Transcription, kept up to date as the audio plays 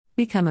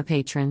Become a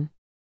patron.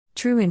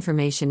 True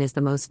information is the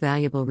most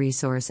valuable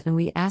resource, and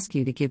we ask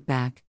you to give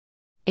back.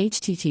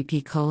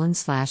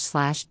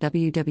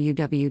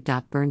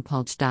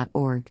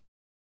 http://www.burnpulch.org.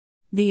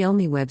 The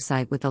only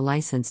website with a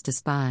license to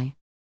spy.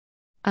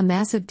 A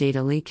massive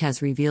data leak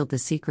has revealed the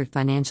secret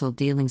financial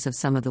dealings of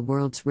some of the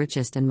world's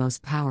richest and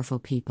most powerful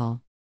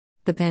people.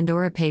 The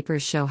Pandora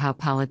Papers show how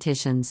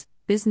politicians,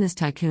 business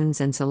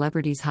tycoons, and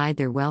celebrities hide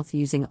their wealth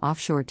using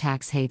offshore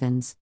tax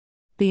havens.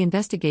 The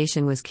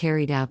investigation was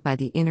carried out by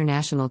the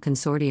International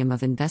Consortium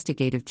of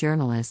Investigative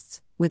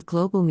Journalists, with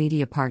global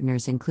media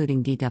partners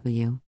including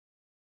DW.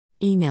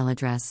 Email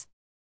address.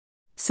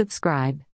 Subscribe.